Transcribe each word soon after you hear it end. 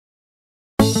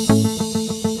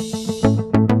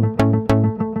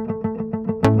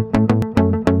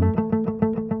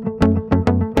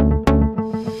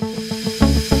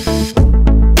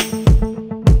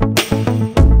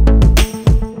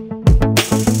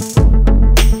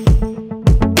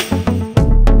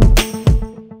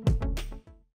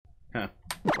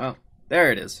There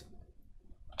it is.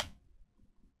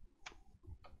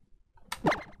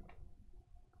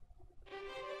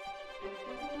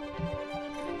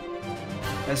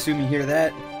 I assume you hear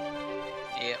that.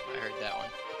 Yep, I heard that one.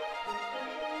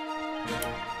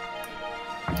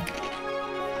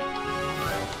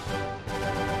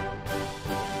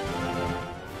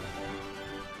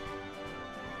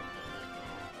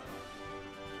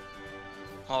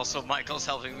 Also, Michael's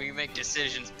helping me make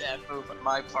decisions. Bad move on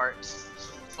my part.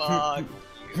 Fuck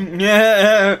you.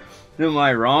 Yeah. Am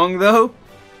I wrong though?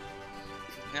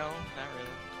 No, not really.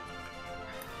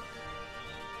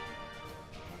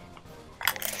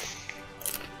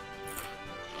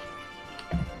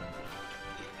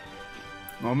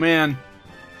 Oh man.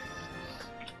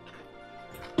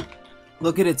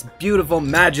 Look at its beautiful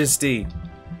majesty.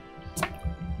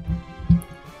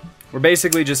 We're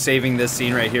basically just saving this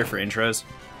scene right here for intros.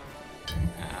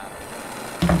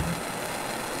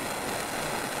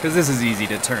 Because this is easy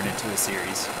to turn into a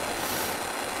series.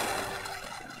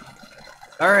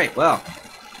 Alright, well.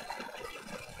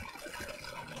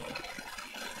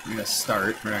 I'm gonna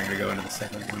start. We're not gonna go into the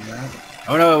second one now.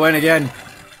 Oh no, it went again.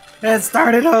 It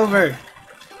started over.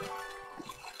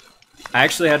 I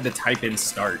actually had to type in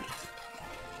start.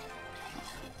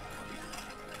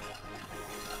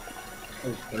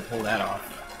 Oh, better pull that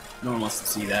off. No one wants to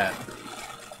see that.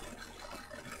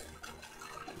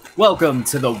 Welcome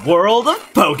to the world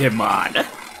of Pokemon!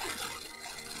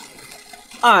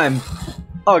 I'm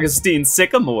Augustine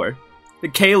Sycamore, the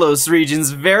Kalos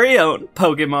region's very own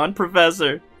Pokemon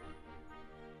professor.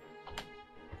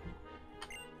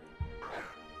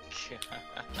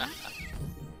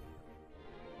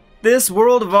 This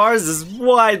world of ours is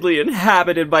widely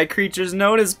inhabited by creatures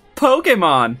known as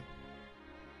Pokemon.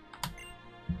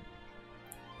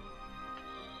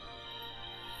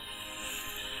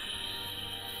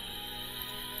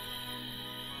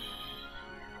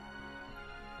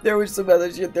 There was some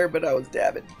other shit there, but I was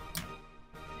dabbing.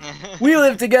 We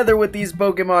live together with these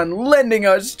Pokemon, lending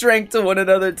our strength to one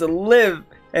another to live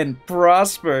and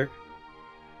prosper.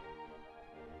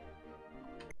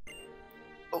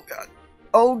 Oh god.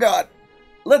 Oh god.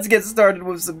 Let's get started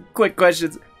with some quick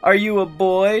questions. Are you a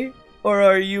boy or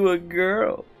are you a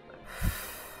girl?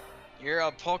 You're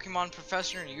a Pokemon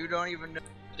professor and you don't even know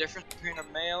the difference between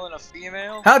a male and a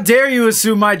female? How dare you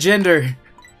assume my gender?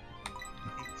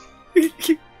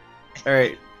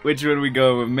 Alright, which one we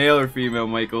go with, male or female,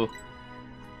 Michael?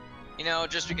 You know,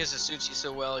 just because it suits you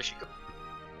so well, you should go.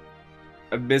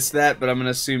 I missed that, but I'm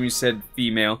gonna assume you said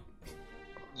female.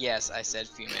 Yes, I said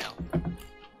female.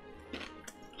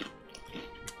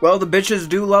 Well, the bitches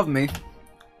do love me.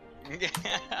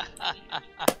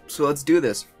 So let's do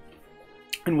this.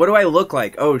 And what do I look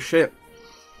like? Oh shit.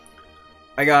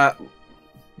 I got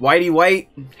whitey white,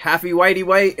 halfy whitey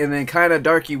white, and then kinda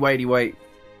darky whitey white.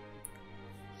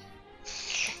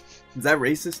 Is that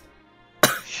racist?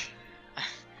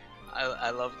 I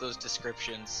love those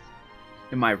descriptions.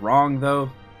 Am I wrong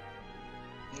though?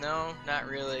 No, not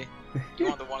really. You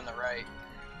want the one on the right.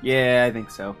 Yeah, I think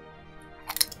so.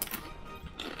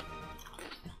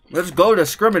 Let's go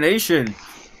discrimination.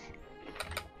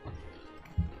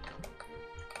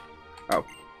 Oh.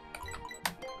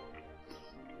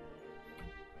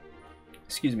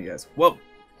 Excuse me, guys. Whoa.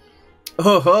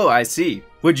 Oh ho, I see.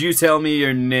 Would you tell me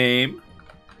your name?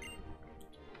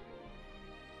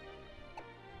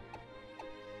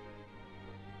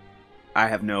 I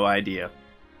have no idea.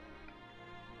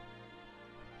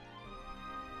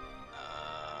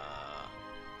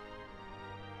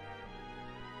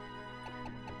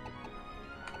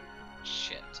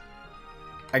 Shit.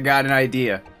 I got an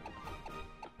idea.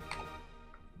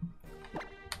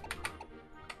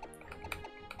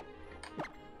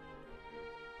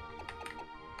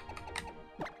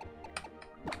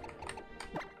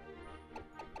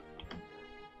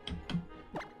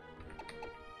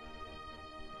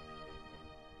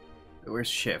 Where's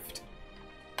shift?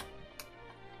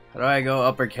 How do I go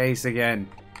uppercase again?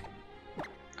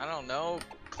 I don't know.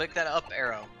 Click that up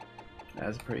arrow.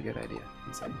 That's a pretty good idea.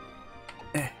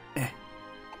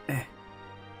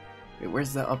 Wait,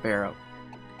 where's the up arrow?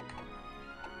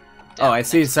 Down Oh, I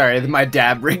see. Sorry, my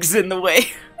dab rig's in the way.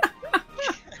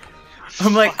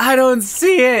 I'm like, I don't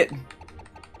see it.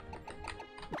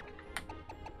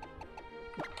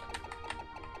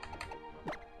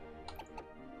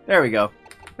 There we go.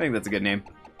 I think that's a good name.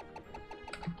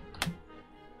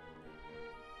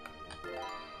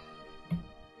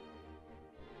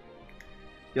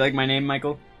 You like my name,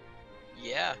 Michael?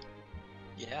 Yeah.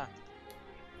 Yeah.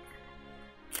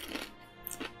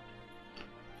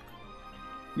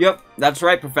 Yep, that's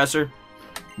right, Professor.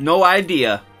 No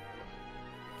idea.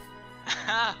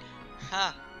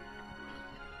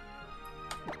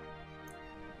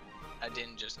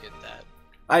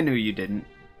 I knew you didn't.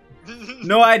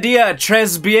 No idea,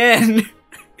 tres bien.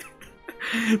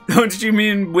 Don't you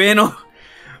mean bueno?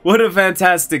 What a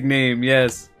fantastic name,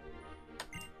 yes.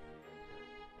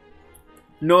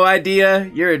 No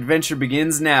idea, your adventure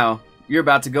begins now. You're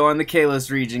about to go on the Kalos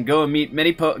region, go and meet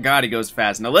many God, he goes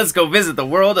fast. Now let's go visit the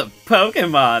world of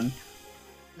Pokemon.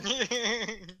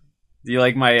 Do you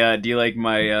like my,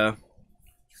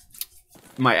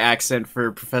 my accent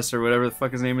for Professor whatever the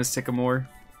fuck his name is, Sycamore?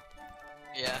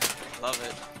 Yeah, love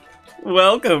it.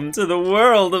 Welcome to the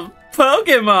world of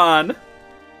Pokemon!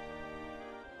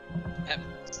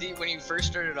 See, when you first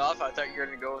started off, I thought you were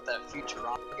gonna go with that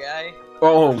Futurama guy.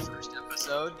 Oh. In the first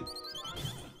episode.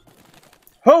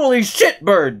 Holy shit,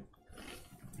 bird!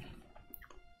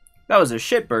 That was a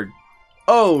shit bird.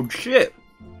 Oh, shit.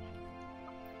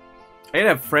 I can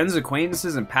have friends,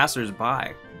 acquaintances, and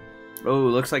passers-by. Oh,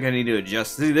 looks like I need to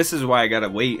adjust. See, this is why I gotta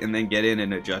wait and then get in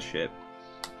and adjust shit.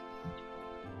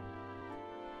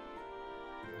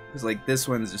 Because, like, this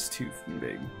one's just too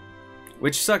big.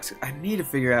 Which sucks. I need to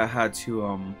figure out how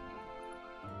to,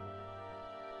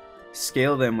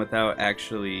 scale them without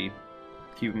actually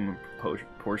keeping them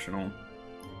proportional.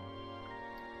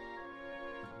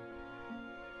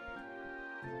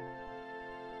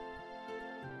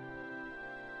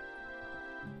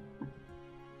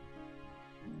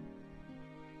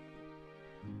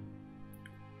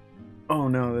 Oh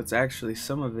no, that's actually,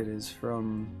 some of it is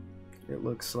from, it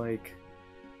looks like,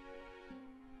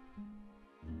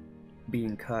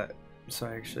 being cut. So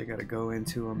I actually gotta go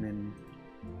into them and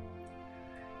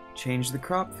change the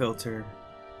crop filter.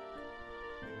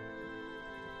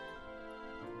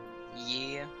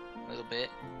 Yeah, a little bit.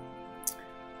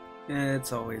 Yeah,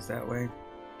 it's always that way.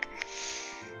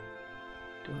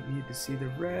 Don't need to see the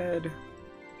red.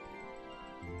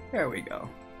 There we go.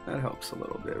 That helps a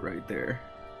little bit right there.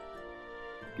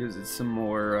 Gives it some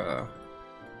more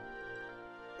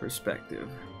perspective.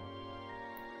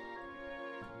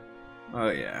 Oh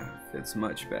yeah, it's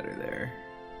much better there.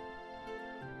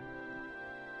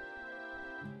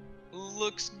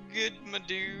 Looks good, my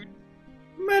dude.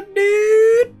 My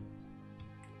dude!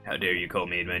 How dare you call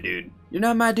me my dude? You're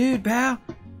not my dude, pal!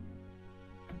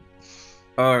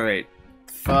 Alright.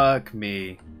 Fuck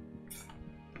me.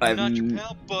 I'm not your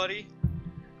pal, buddy.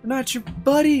 I'm not your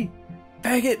buddy!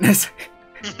 Bang it!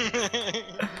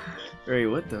 Wait,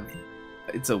 what the?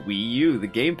 It's a Wii U. The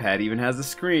gamepad even has a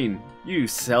screen. You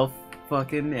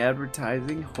self-fucking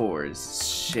advertising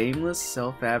whores. Shameless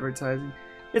self-advertising.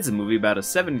 It's a movie about a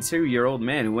 72-year-old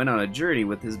man who went on a journey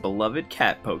with his beloved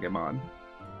cat Pokemon.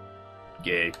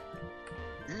 Gay.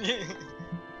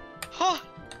 Huh?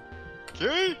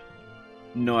 Gay?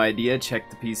 No idea. Check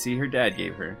the PC her dad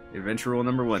gave her. Adventure rule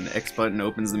number 1. The X button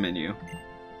opens the menu.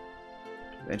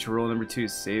 Adventure rule number 2.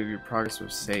 Save your progress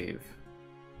with save.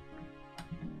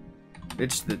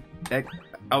 Bitch, the X...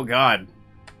 Oh god.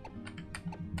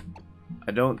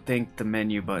 I don't think the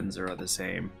menu buttons are the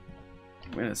same.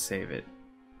 I'm gonna save it.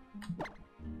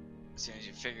 As soon as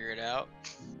you figure it out.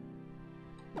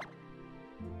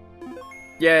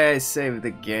 Yay, save the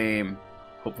game.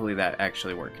 Hopefully that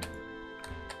actually worked.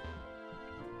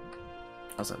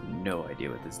 I also have no idea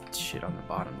what this shit on the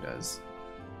bottom does.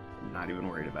 I'm not even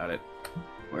worried about it.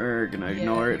 We're gonna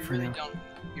ignore it for now.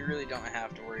 You really don't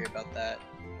have to worry about that.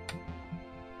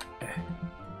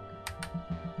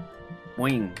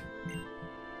 Wing.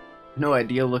 No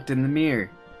idea looked in the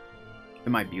mirror.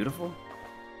 Am I beautiful?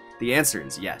 The answer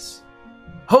is yes.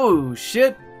 Oh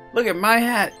shit! Look at my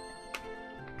hat!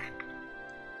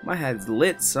 My hat's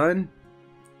lit, son.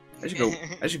 I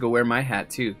should go wear my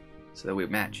hat too, so that we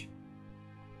match.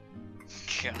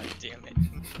 God damn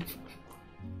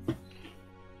it.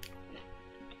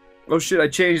 Oh shit, I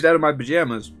changed out of my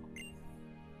pajamas.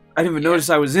 I didn't even notice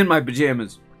I was in my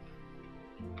pajamas.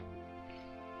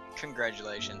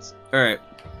 Congratulations. Alright.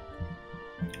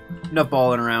 Enough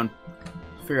balling around.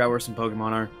 Figure out where some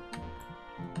Pokemon are.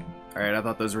 Alright, I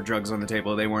thought those were drugs on the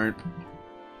table. They weren't.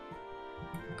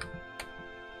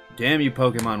 Damn you,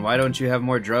 Pokemon. Why don't you have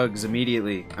more drugs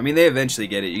immediately? I mean, they eventually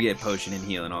get it. You get potion and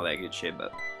heal and all that good shit,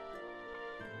 but...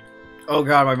 Oh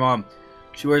god, my mom.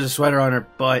 She wears a sweater on her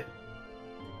butt.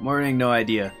 Morning, no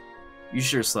idea. You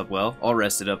sure slept well. All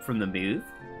rested up from the move.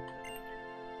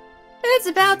 It's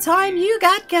about time you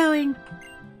got going.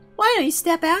 Why don't you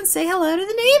step out and say hello to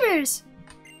the neighbors?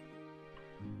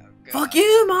 Oh, God. Fuck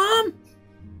you, Mom!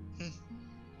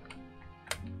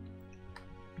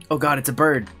 Oh god, it's a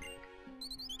bird.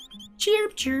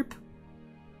 Chirp, chirp.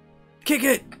 Kick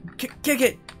it! Kick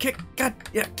it! God,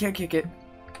 yeah, can't kick it.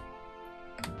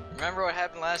 Remember what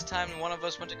happened last time one of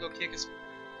us went to go kick a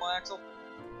Axel?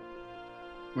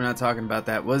 We're not talking about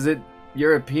that. Was it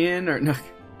European or no?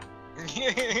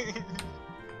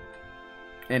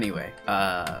 Anyway,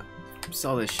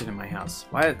 saw this shit in my house.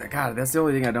 Why? God, that's the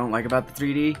only thing I don't like about the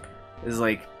 3D. Is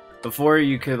like, before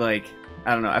you could like,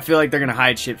 I don't know. I feel like they're gonna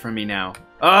hide shit from me now.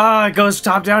 Ah, it goes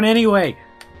top down anyway.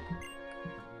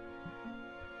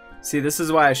 See, this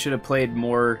is why I should have played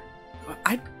more.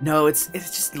 No, it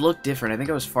just looked different. I think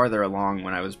I was farther along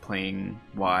when I was playing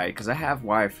Y, because I have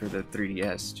Y for the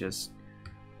 3DS. Just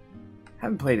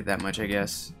haven't played it that much, I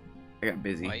guess. I got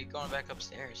busy. Why are you going back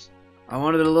upstairs? I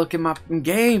wanted to look at my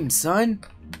game, son.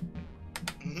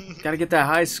 Gotta get that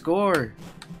high score.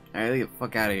 Alright, get the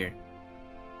fuck out of here.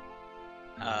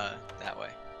 That way.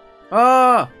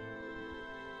 Ah!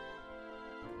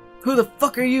 Who the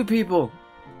fuck are you people?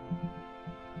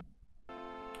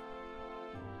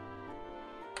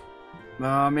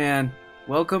 Oh man.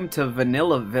 Welcome to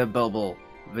Vanillaville.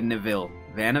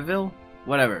 Vanaville?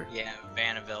 Whatever. Yeah,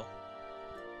 Vanaville.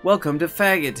 Welcome to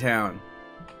Faggot Town.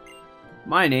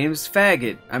 My name's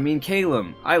Faggot. I mean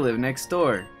Calum. I live next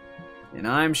door. And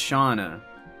I'm Shauna.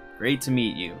 Great to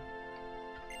meet you.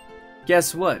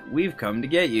 Guess what? We've come to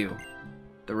get you.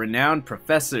 The renowned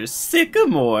Professor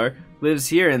Sycamore lives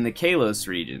here in the Kalos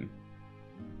region.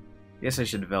 Guess I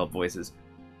should develop voices.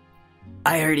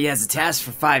 I heard he has a task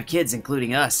for 5 kids,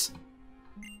 including us.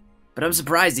 But I'm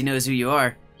surprised he knows who you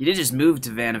are. You did just move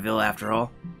to Vanaville after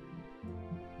all.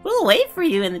 We'll wait for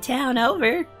you in the town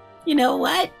over. You know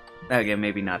what? Okay,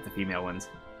 maybe not the female ones.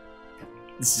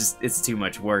 It's too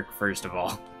much work, first of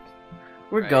all.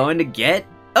 We're going to get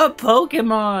a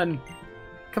Pokemon!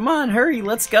 Come on, hurry,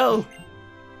 let's go!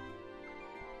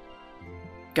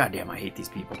 Goddamn, I hate these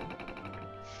people.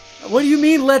 What do you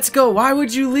mean, let's go? Why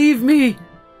would you leave me?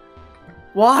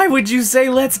 Why would you say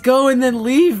let's go and then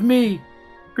leave me?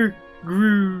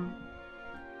 Groo.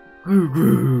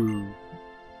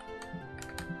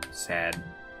 Sad.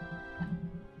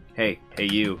 Hey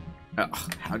you.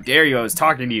 How dare you, I was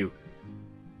talking to you.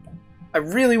 I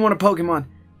really want a Pokemon.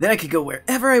 Then I could go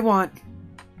wherever I want.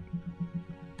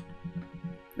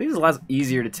 I think it's a lot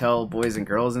easier to tell boys and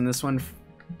girls in this one,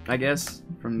 I guess,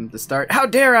 from the start. How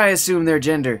dare I assume their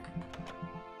gender?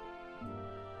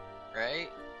 Right?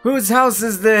 Whose house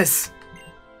is this?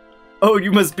 Oh,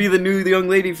 you must be the new young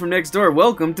lady from next door.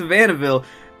 Welcome to Vanaville.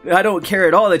 I don't care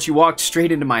at all that you walked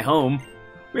straight into my home.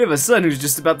 We have a son who's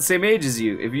just about the same age as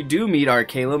you. If you do meet our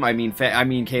Calum, I mean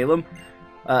Calum,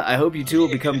 I hope you two will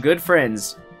become good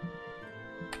friends.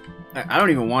 I don't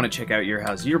even want to check out your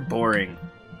house. You're boring.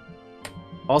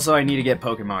 Also, I need to get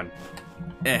Pokemon.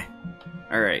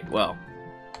 Alright, well.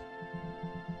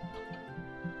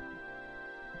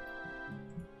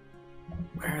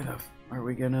 Where the f are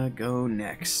we gonna go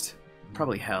next?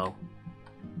 Probably hell.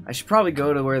 I should probably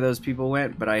go to where those people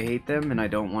went, but I hate them and I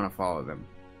don't want to follow them.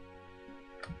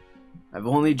 I've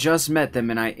only just met them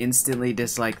and I instantly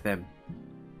dislike them.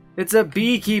 It's a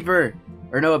beekeeper!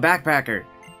 Or no, a backpacker.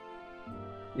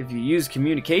 If you use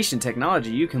communication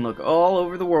technology, you can look all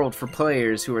over the world for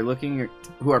players who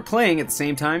are playing at the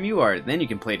same time you are. Then you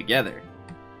can play together.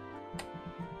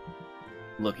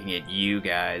 Looking at you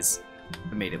guys.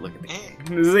 I made it look at the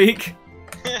game. Zeke!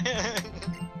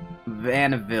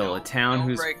 Vanaville, a town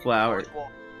whose flowers...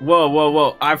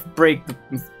 Whoa. I've break the...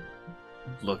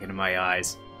 Look into my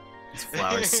eyes. These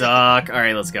flowers suck.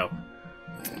 Alright, let's go.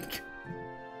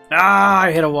 Ah,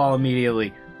 I hit a wall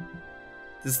immediately.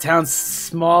 This town's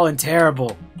small and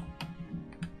terrible.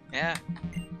 Yeah.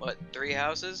 What, 3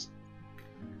 houses?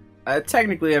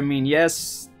 Technically, I mean,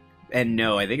 yes and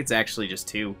no. I think it's actually just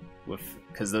 2.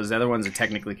 Because those other ones are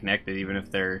technically connected, even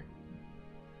if they're...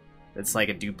 It's like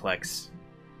a duplex.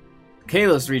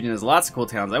 Kalos region has lots of cool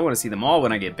towns. I want to see them all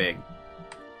when I get big.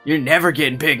 You're never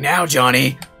getting big now,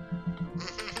 Johnny!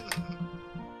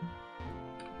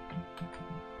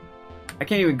 I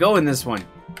can't even go in this one.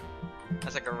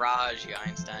 That's a garage, you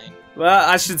Einstein. Well,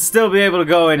 I should still be able to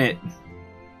go in it.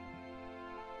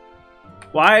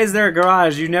 Why is there a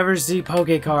garage? You never see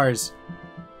Poke Cars.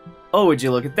 Oh, would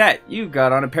you look at that? You've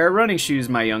got on a pair of running shoes,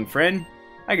 my young friend.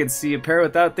 I can see a pair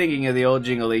without thinking of the old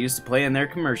jingle they used to play in their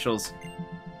commercials.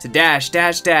 To dash,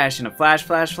 dash, dash, and a flash,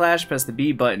 flash, flash, press the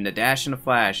B button to dash and a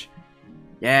flash.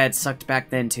 Yeah, it sucked back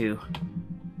then, too.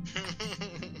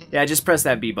 Yeah, just press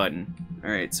that B button.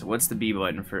 Alright, so what's the B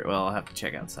button for... Well, I'll have to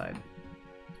check outside.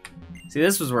 See,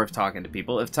 this was worth talking to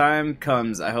people. If time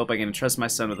comes, I hope I can entrust my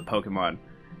son with a Pokemon.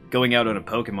 Going out on a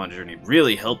Pokemon journey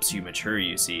really helps you mature,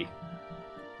 you see.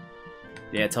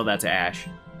 Yeah, tell that to Ash.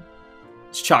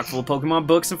 It's chock full of Pokemon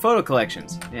books and photo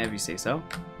collections. Yeah, if you say so.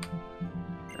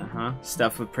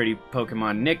 Stuff with pretty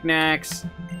Pokemon knickknacks.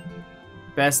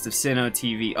 Best of Sinnoh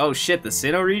TV. Oh shit, the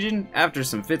Sinnoh region? After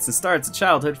some fits and starts, a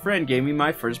childhood friend gave me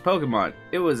my first Pokemon.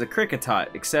 It was a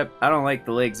Kricketot, except I don't like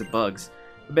the legs of bugs.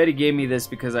 I bet he gave me this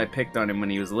because I picked on him when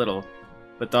he was little.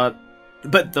 But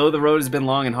though the road has been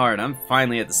long and hard, I'm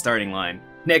finally at the starting line.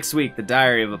 Next week, The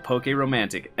Diary of a Poke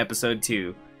Romantic, Episode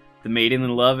 2. The Maiden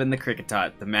in Love and the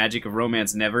Kricketot. The magic of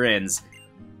romance never ends.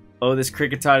 Oh, this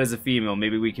Kricketot is a female.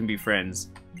 Maybe we can be friends.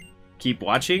 Keep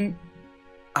watching?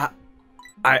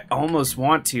 I almost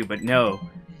want to, but no.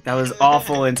 That was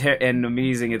awful and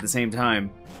amazing at the same time.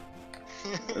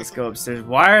 Let's go upstairs.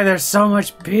 Why are there so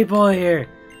much people here?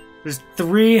 There's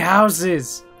 3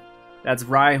 houses. That's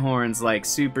Rhyhorn's like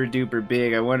super duper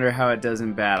big. I wonder how it does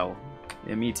in battle.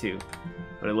 Yeah, me too.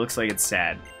 But it looks like it's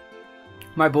sad.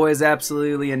 My boy is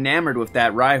absolutely enamored with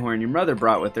that Rhyhorn your mother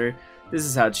brought with her. This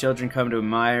is how children come to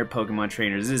admire Pokemon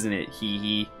trainers, isn't it? Hee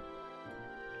hee.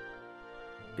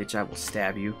 Bitch, I will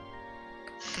stab you.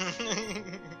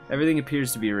 Everything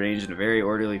appears to be arranged in a very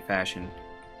orderly fashion.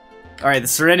 Alright, the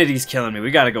Serenity's killing me.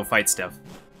 We gotta go fight stuff.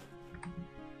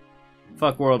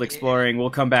 Fuck world exploring.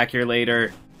 We'll come back here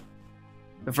later.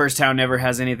 The first town never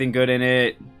has anything good in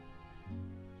it.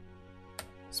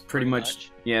 It's pretty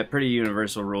much, yeah, pretty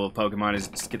universal rule of Pokemon is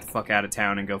just get the fuck out of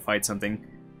town and go fight something.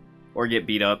 Or get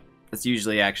beat up. That's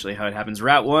usually actually how it happens.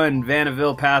 Route 1,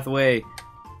 Vanderbilt Pathway.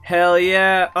 Hell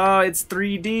yeah! Oh, it's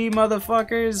 3D,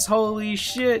 motherfuckers! Holy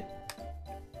shit!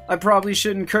 I probably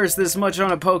shouldn't curse this much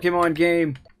on a Pokemon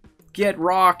game. Get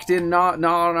rocked in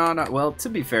no. Well, to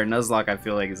be fair, Nuzlocke I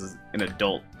feel like is an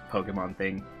adult Pokemon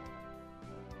thing.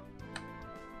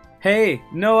 Hey,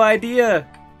 no idea!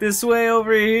 This way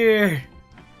over here!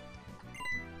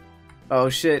 Oh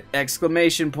shit,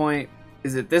 exclamation point.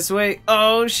 Is it this way?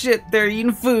 Oh shit, they're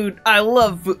eating food! I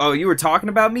love food! Oh, you were talking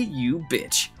about me? You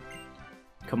bitch.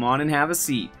 Come on and have a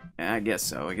seat. I guess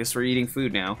so. I guess we're eating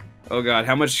food now. Oh god,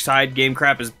 how much side game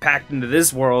crap is packed into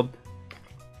this world?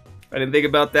 I didn't think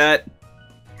about that.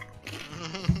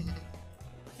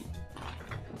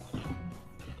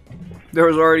 There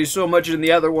was already so much in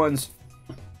the other ones.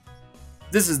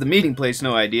 This is the meeting place,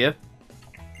 no idea.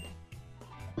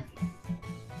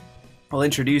 I'll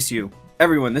introduce you.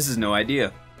 Everyone, this is no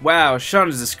idea. Wow,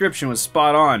 Shauna's description was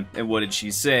spot on. And what did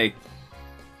she say?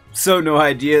 So no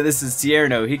idea, this is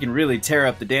Tierno. He can really tear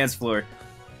up the dance floor.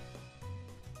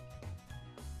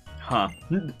 Huh.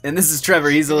 And this is Trevor.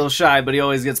 He's a little shy, but he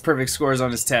always gets perfect scores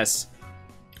on his tests.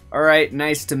 Alright,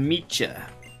 nice to meet ya.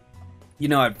 You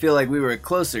know, I feel like we were a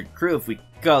closer crew if we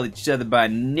called each other by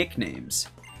nicknames.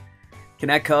 Can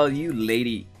I call you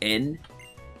Lady N?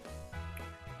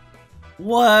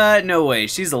 What? No way.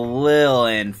 She's a Lil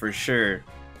N for sure.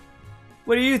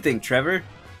 What do you think, Trevor?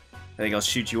 I think I'll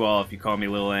shoot you all if you call me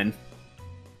Lil N.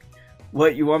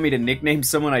 What, you want me to nickname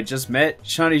someone I just met?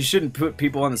 Shauna, you shouldn't put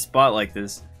people on the spot like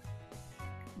this.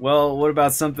 Well, what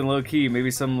about something low-key? Maybe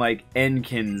something like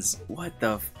Enkins. What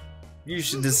the f... You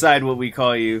should decide what we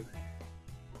call you.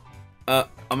 I'm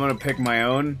gonna pick my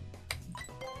own.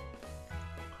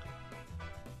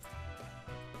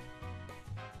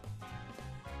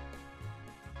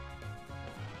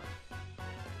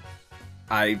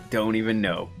 I don't even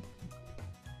know.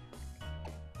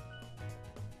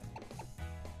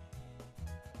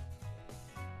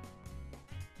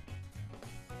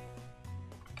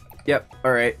 Yep,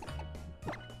 alright.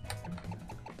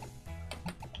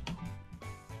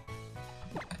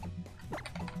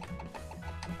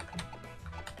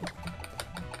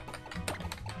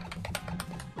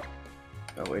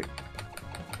 Oh, wait.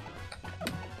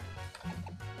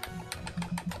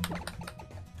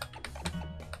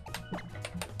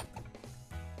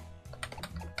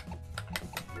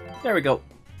 There we go.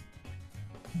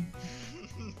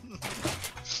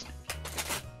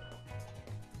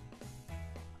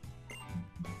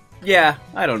 Yeah,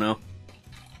 I don't know.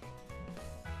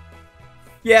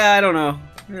 Yeah, I don't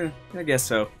know. I guess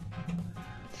so.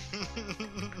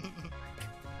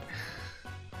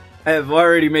 I have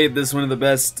already made this one of the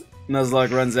best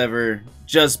Nuzlocke runs ever,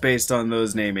 just based on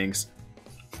those namings.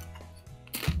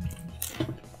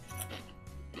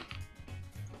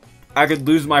 I could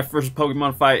lose my first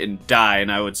Pokemon fight and die,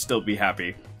 and I would still be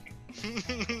happy.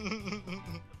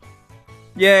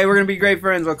 Yay, we're gonna be great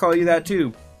friends. I'll call you that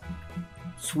too.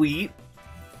 Sweet.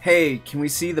 Hey, can we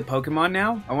see the Pokemon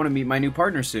now? I want to meet my new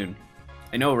partner soon.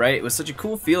 I know, right? It was such a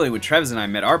cool feeling when Trevs and I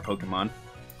met our Pokemon.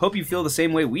 Hope you feel the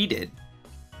same way we did.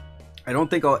 I don't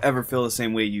think I'll ever feel the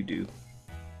same way you do.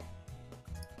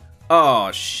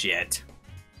 Oh, shit.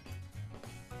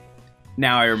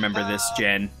 Now I remember this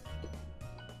gen.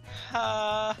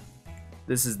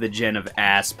 This is the gen of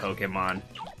ass Pokemon.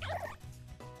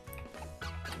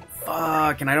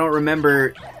 Fuck, and I don't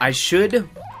remember... I should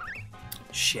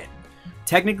Shit.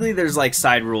 Technically, there's like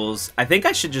side rules. I think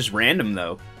I should just random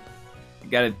though. You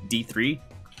got a D3?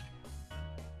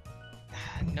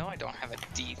 No, I don't have a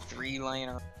D3 laying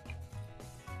around.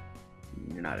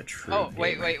 You're not a true. Oh,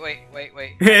 wait.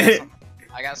 gamer.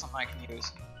 I got something I can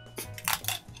use.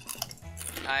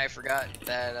 I forgot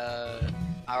that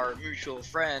our mutual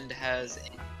friend has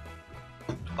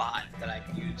a bot that I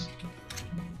can use.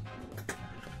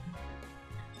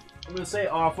 I'm gonna say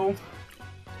awful,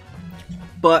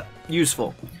 but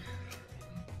useful.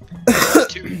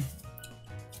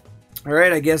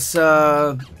 Alright, I guess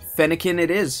Fennekin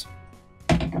it is.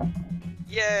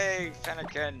 Yay,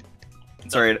 Fennekin!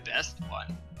 Sorry. The best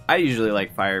one. I usually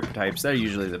like fire types. They're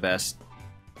usually the best,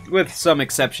 with some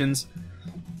exceptions.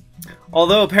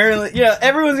 Although apparently, yeah,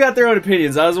 everyone's got their own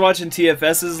opinions. I was watching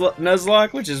TFS's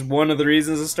Nuzlocke, which is one of the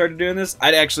reasons I started doing this.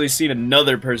 I'd actually seen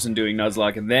another person doing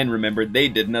Nuzlocke and then remembered they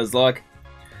did Nuzlocke.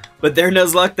 But their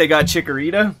Nuzlocke, they got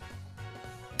Chikorita.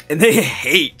 And they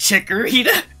hate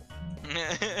Chikorita.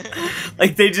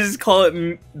 Like, they just call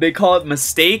it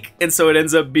Mistake, and so it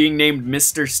ends up being named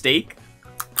Mr. Steak.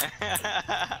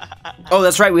 Oh,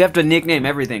 that's right, we have to nickname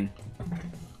everything.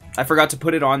 I forgot to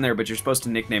put it on there, but you're supposed to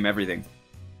nickname everything.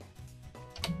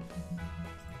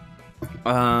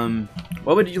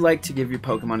 What would you like to give your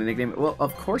Pokemon a nickname? Well,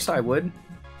 of course I would.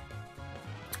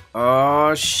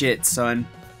 Oh, shit, son.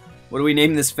 What do we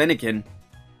name this Fennekin?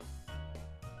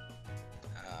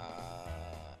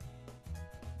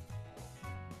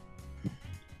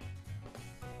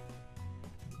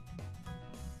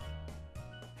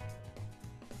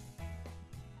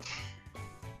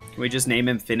 Can we just name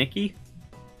him Finicky?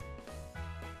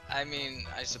 I mean,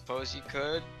 I suppose you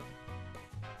could.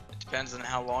 It depends on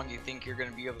how long you think you're going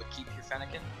to be able to keep your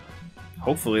Fennekin.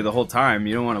 Hopefully the whole time.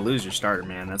 You don't want to lose your starter,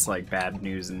 man. That's like bad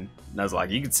news in Nuzlocke.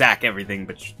 You can sack everything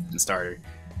but the starter,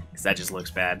 because that just looks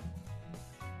bad.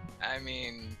 I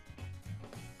mean,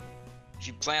 if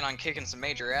you plan on kicking some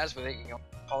major ass with it, you can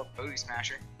call it Booty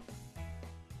Smasher.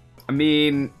 I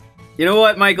mean, you know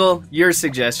what, Michael? Your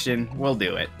suggestion. We'll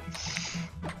do it.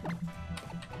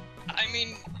 I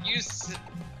mean,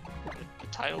 the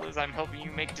title is I'm helping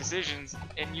you make decisions,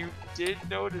 and you did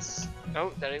note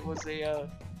that it was a,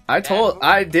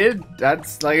 I did.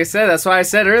 That's, like I said, that's why I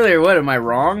said earlier. What, am I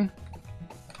wrong?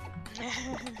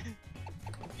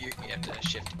 you have to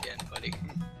shift again, buddy.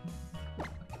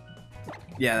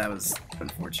 Yeah, that was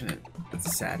unfortunate.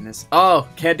 That's sadness. Oh,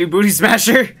 can't do Booty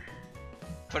Smasher?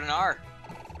 Put an R.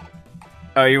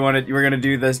 Oh, you were gonna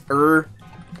do this, Smash We're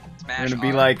gonna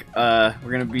be R. like,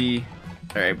 we're gonna be...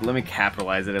 Alright, but let me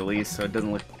capitalize it at least so it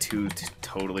doesn't look too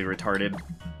totally retarded.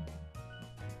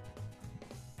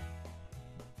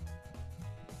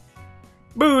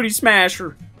 Booty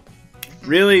Smasher!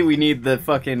 Really? We need the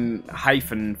fucking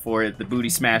hyphen for it, the Booty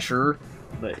Smasher.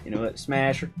 But, you know what?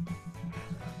 Smasher.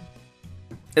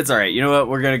 It's alright, you know what?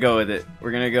 We're gonna go with it.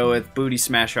 We're gonna go with Booty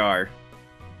Smash R.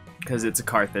 Because it's a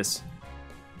Karthus.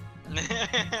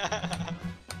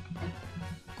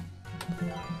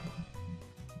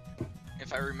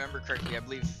 If I remember correctly, I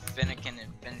believe Fennekin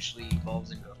eventually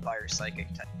evolves into a fire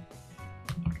psychic type.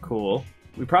 Cool.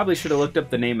 We probably should have looked up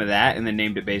the name of that and then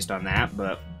named it based on that,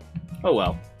 but oh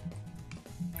well.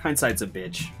 Hindsight's a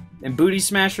bitch. And Booty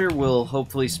Smasher will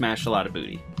hopefully smash a lot of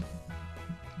booty.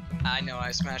 I know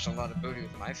I smash a lot of booty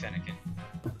with my Fennekin.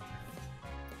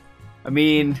 I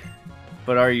mean,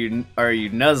 but are you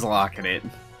Nuzlocking it?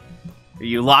 Are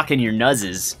you locking your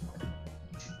nuzzes?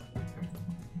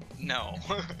 No.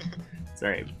 It's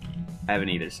alright. I haven't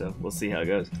either, so we'll see how it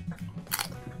goes.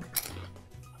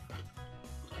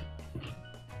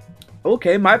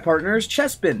 Okay, my partner is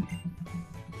Chespin.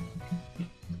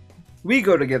 We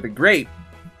go together great.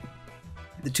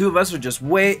 The two of us are just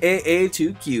way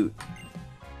too cute.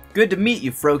 Good to meet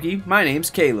you, Froakie. My name's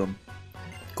Calum.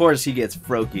 Of course he gets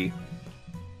Froakie.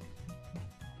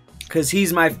 Cause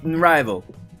he's my rival.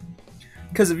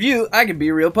 Cause of you, I can be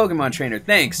a real Pokemon trainer.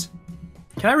 Thanks.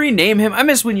 Can I rename him? I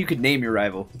miss when you could name your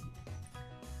rival.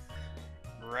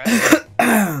 Right.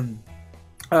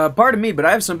 Pardon me, but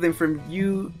I have something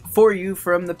for you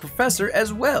from the professor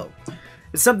as well.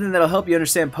 It's something that'll help you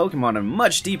understand Pokemon on a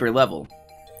much deeper level.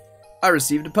 I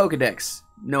received a Pokedex.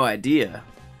 No idea.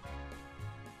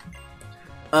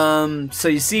 So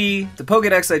you see, the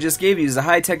Pokedex I just gave you is a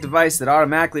high-tech device that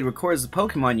automatically records the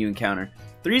Pokemon you encounter.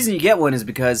 The reason you get one is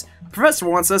because the professor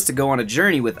wants us to go on a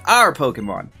journey with our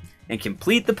Pokemon and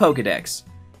complete the Pokedex.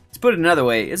 To put it another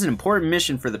way, it's an important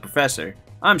mission for the professor.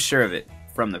 I'm sure of it.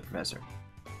 From the professor.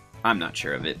 I'm not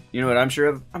sure of it. You know what I'm sure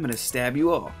of? I'm gonna stab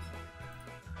you all.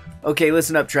 Okay,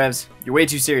 listen up, Trevs. You're way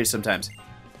too serious sometimes.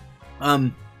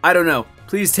 I don't know.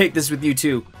 Please take this with you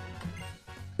too.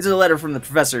 It's a letter from the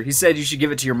professor. He said you should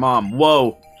give it to your mom.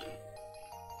 Whoa.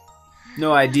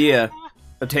 No idea.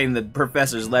 Obtained the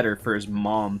professor's letter for his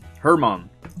mom. Her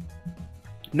mom.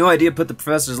 No idea put the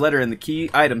professor's letter in the key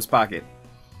items pocket.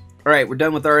 Alright, we're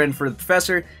done with our end for the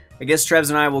professor. I guess Trevs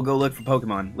and I will go look for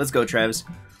Pokemon. Let's go, Trevs.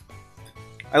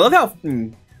 I love how...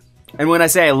 and when I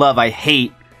say I love, I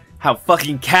hate how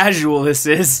fucking casual this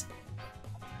is.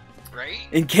 Right?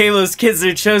 In Kalos, kids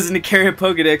are chosen to carry a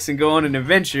Pokedex and go on an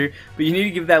adventure, but you need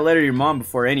to give that letter to your mom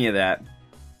before any of that.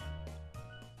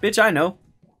 Bitch, I know.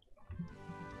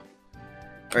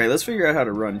 Alright, let's figure out how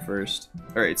to run first.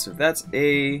 Alright, so if that's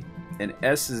A and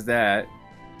S is that.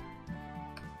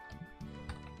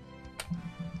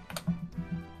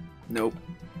 Nope.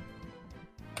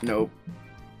 Nope.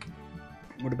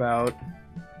 What about...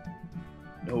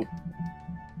 Nope.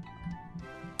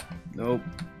 Nope.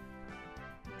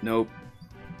 Nope.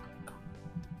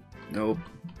 Nope.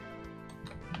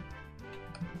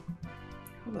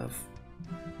 How the f...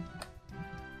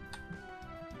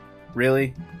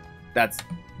 Really? That's...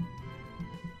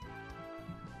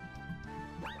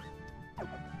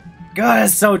 God,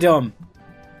 that's so dumb!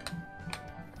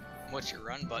 What's your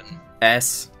run button?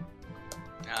 S.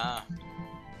 Ah.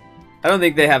 I don't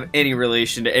think they have any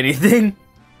relation to anything.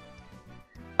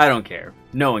 I don't care.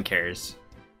 No one cares.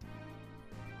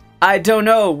 I don't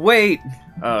know. Wait.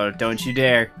 Oh, don't you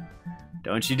dare.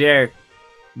 Don't you dare.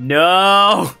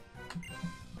 No!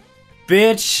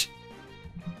 Bitch!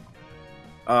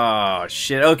 Oh,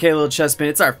 shit. Okay, little Chespin,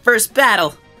 it's our first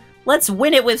battle! Let's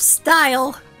win it with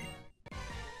style.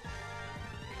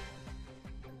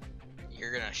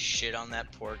 You're gonna shit on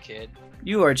that poor kid.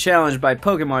 You are challenged by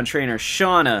Pokemon trainer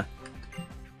Shauna.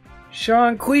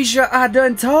 Quisha, I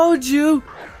done told you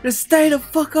to stay the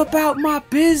fuck up out my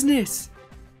business.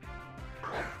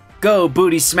 Go,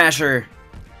 booty smasher.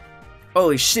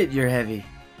 Holy shit, you're heavy.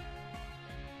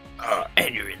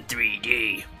 Enter in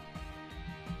 3D.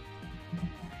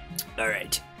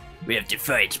 Alright. We have to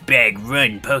fight Bag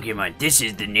Run Pokemon. This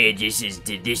is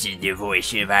the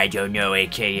voice of I don't know,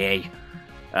 aka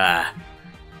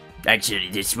actually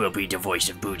this will be the voice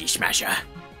of Booty Smasher.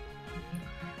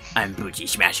 I'm Booty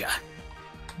Smasher.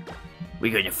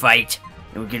 We're gonna fight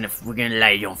and we're gonna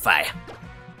light it on fire.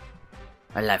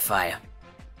 I like fire.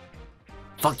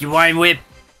 Fuck your wine whip!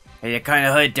 Hey, that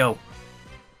kinda hurt though.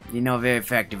 You're not very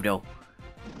effective though.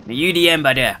 Now you the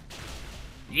Ember there.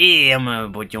 Yeah, I'm gonna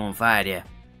put you on fire there.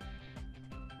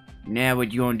 Now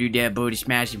what you gonna do there, booty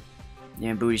smashing?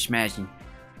 Yeah, booty smashing.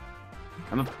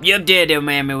 You up there,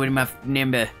 man, with my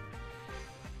number.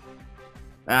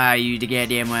 Ah, you the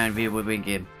goddamn one for whipping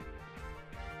him.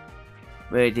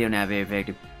 But it's still not very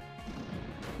effective.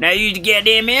 Now you the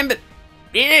goddamn Ember.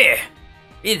 Yeah,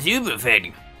 it's super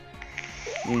effective.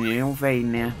 You don't fade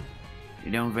now.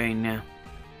 You don't fade now.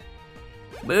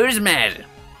 Booty smasher.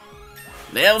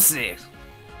 Level 6.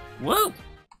 Whoa!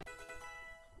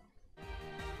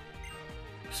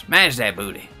 Smash that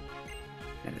booty.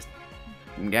 That is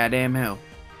goddamn hell.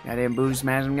 Goddamn booty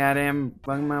smashing, goddamn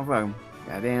fucking motherfucker.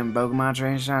 Goddamn Pokemon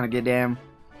trainer trying to get damn.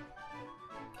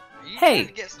 Are you Hey! trying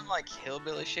to get some like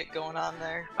hillbilly shit going on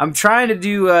there? I'm trying to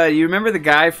do, you remember the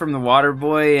guy from the Water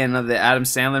Boy and the Adam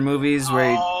Sandler movies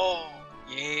where he... Oh,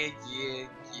 yeah.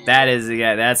 That is the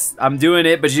guy. I'm doing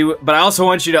it, but I also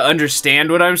want you to understand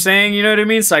what I'm saying. You know what I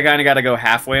mean? So I kind of got to go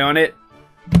halfway on it.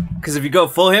 Because if you go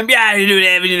full him, yeah, you do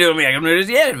that, you do me, I'm gonna do this,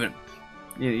 yeah, but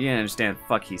you understand the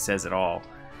fuck he says at all.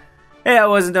 Hey, I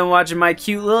wasn't done watching my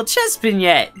cute little Chespin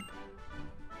yet.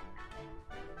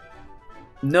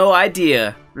 No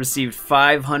idea. Received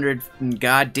 500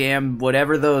 goddamn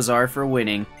whatever those are for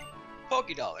winning.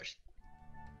 Poké dollars.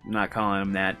 I'm not calling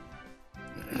them that.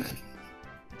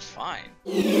 It's fine.